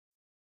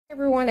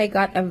Everyone, I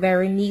got a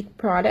very neat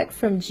product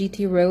from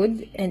GT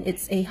Road, and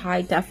it's a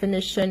high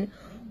definition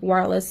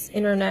wireless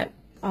internet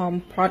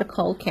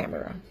protocol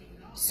camera.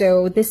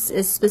 So this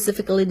is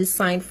specifically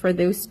designed for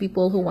those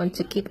people who want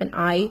to keep an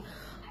eye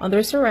on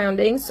their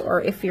surroundings, or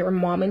if you're a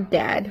mom and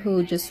dad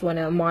who just want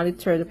to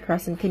monitor the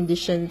present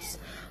conditions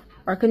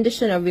or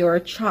condition of your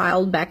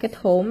child back at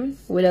home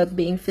without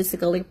being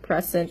physically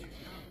present.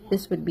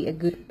 This would be a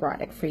good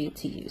product for you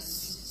to use.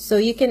 So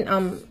you can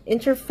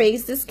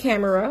interface this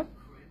camera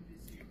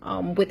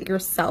with your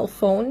cell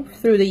phone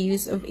through the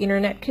use of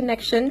internet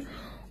connection,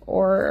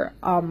 or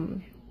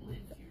on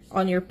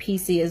your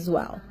PC as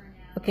well.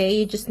 Okay,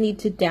 you just need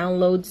to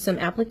download some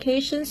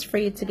applications for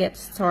you to get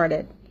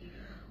started.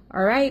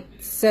 Alright,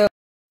 so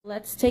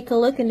let's take a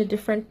look in the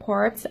different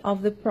parts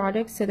of the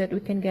product so that we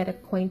can get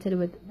acquainted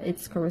with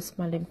its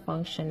corresponding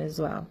function as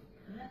well.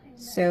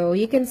 So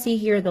you can see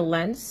here the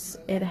lens.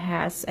 It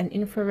has an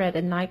infrared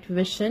and night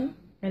vision,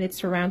 and it's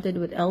surrounded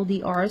with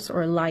LDRs,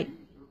 or light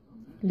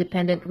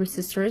dependent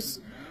resistors,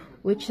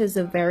 which has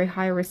a very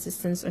high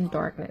resistance on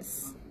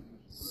darkness.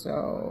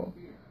 So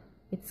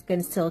it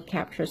can still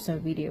capture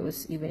some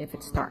videos even if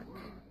it's dark.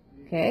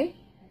 Okay,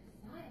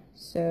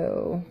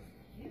 so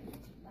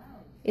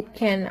it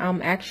can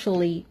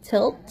actually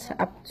tilt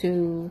up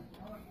to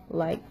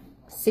like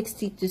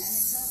 60 to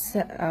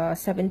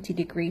 70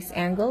 degrees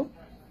angle,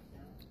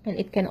 and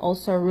it can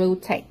also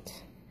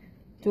rotate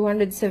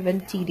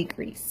 270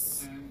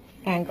 degrees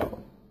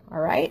angle.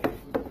 All right.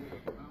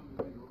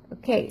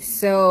 Okay,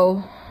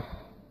 so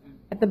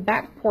at the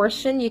back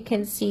portion you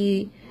can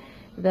see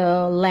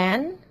the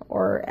LAN,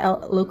 or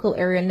local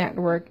area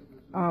network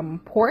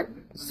port.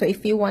 So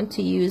if you want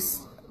to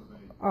use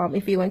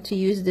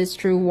this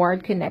through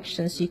wired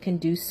connections, you can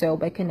do so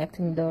by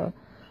connecting the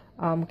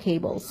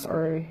cables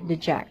or the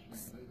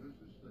jacks.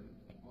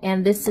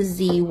 And this is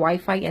the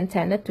Wi-Fi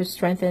antenna to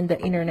strengthen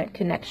the internet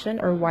connection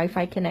or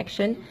Wi-Fi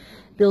connection.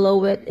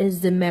 Below it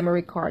is the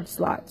memory card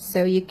slot,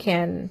 so you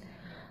can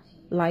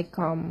like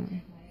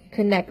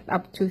connect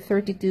up to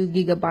 32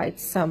 gigabytes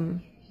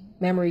some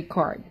memory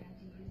card.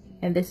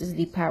 And this is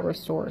the power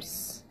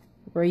source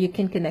where you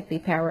can connect the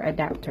power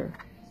adapter.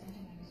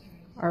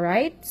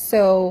 Alright,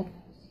 so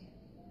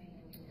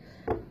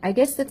I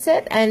guess that's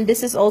it. And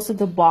this is also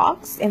the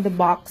box, and the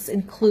box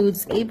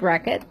includes a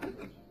bracket.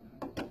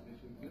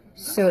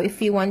 So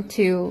if you want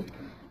to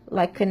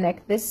like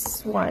connect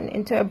this one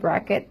into a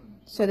bracket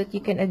so that you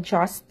can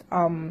adjust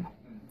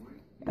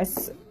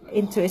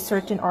into a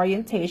certain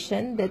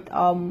orientation that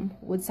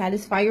would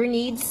satisfy your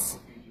needs,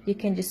 you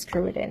can just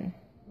screw it in.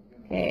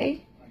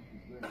 Okay,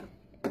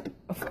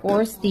 of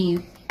course the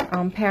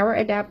power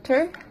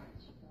adapter,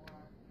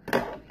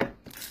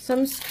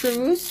 some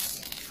screws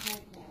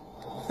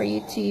for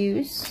you to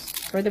use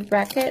for the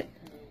bracket,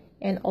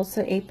 and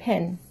also a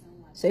pin.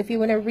 So if you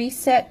want to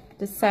reset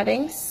the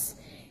settings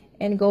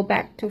and go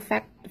back to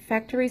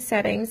factory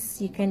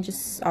settings, you can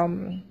just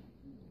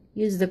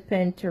use the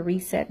pin to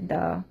reset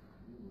the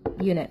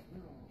unit.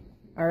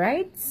 All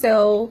right,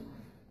 so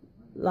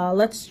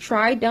let's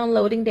try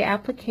downloading the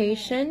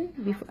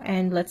application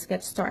and let's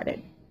get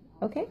started.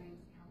 Okay,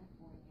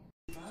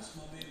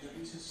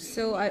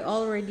 so I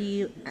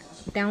already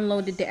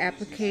downloaded the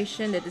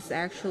application that is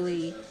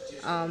actually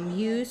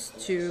used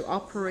to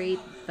operate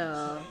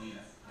the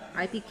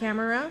IP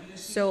camera.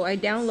 So I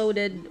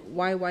downloaded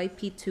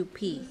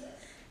YYP2P.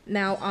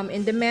 Now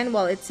in the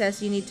manual it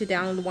says you need to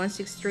download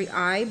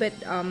 163i, but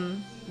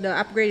the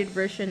upgraded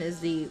version is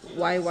the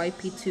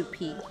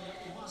YYP2P.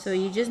 So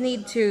you just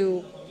need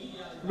to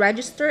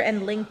register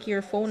and link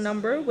your phone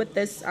number with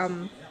this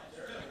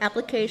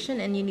application,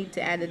 and you need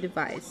to add a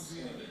device.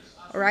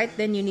 Alright,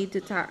 then you need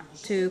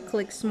to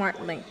click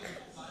Smart Link.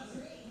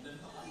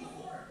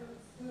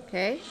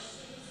 Okay,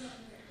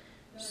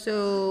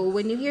 so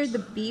when you hear the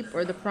beep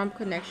or the prompt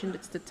connection,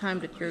 that's the time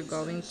that you're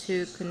going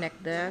to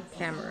connect the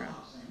camera.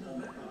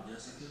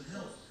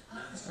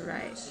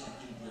 Alright,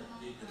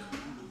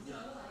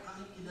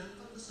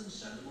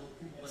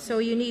 so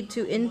you need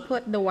to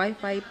input the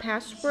Wi-Fi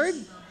password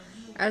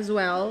as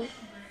well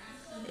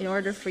in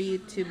order for you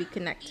to be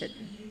connected.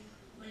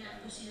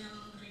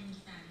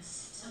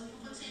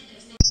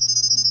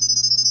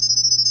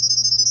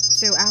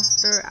 So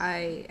after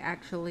I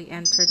actually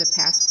enter the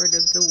password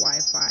of the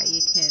Wi-Fi,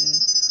 you can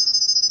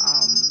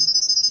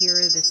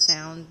hear the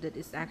sound that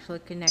is actually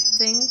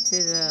connecting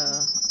to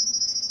the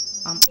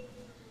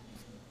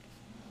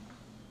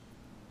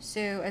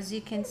so as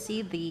you can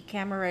see, the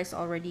camera is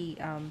already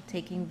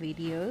taking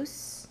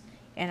videos,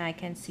 and I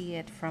can see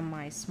it from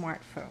my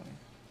smartphone.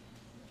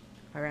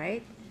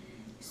 Alright,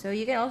 so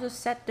you can also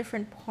set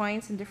different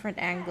points and different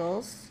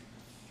angles.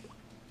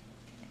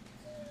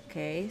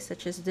 Okay,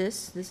 such as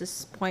this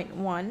is point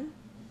 1.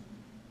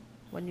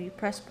 When you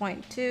press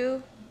point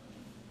 2,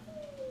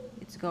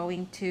 it's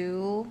going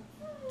to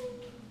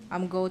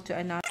go to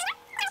another.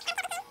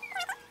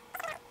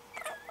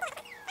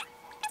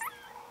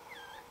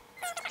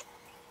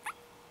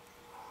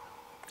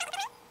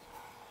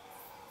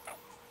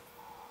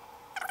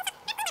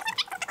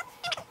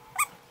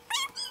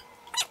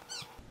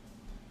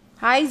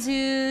 Hi. Hi,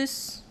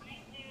 Zeus.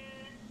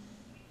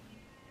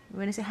 You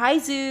want to say hi,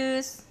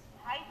 Zeus?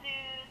 Hi,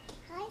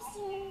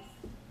 Zeus.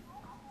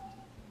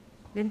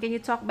 Then can you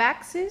talk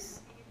back,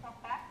 Zeus?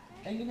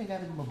 Ay,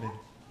 ginagamit mo, babe?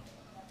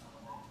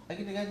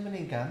 Ay, ginagamit mo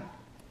na yung cam?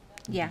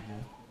 Yeah.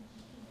 Video?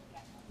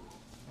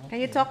 Can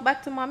you talk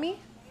back to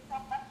mommy?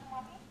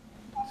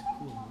 It's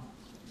cool, no?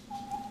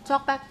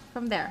 Talk back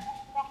from there.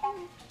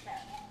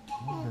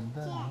 Oh,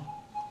 ganda, no?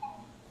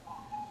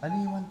 Ano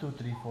yung 1, 2,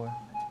 3,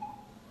 4?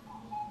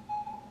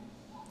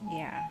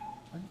 Yeah.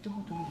 Ano ito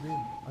mo tulog,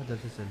 babe? Ah,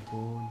 that's a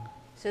cellphone.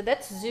 So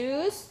that's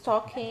Zeus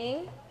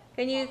talking.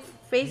 Can you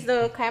face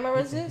the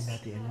camera, Pwede Zeus?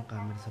 natin yung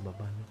camera sa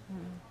baba, no?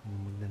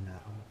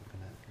 Magnanakaw mo ka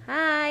natin.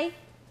 Hi.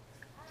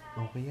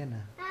 Okay yan,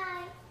 ah.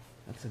 Hi.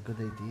 That's a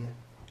good idea.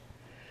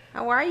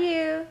 How are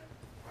you?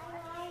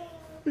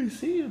 I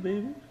see you,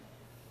 baby.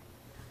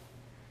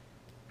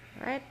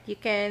 Right. You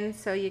can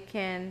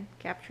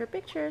capture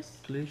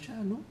pictures. Clear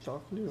siya, no? Tsaka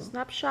clear, oh.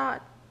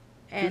 Snapshot.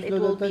 And Just it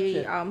will don't touch be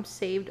it.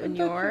 saved on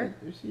Don't touch your it.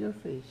 You see your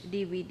face.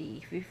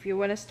 DVD. If you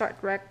want to start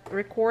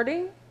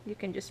recording, you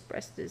can just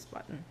press this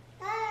button.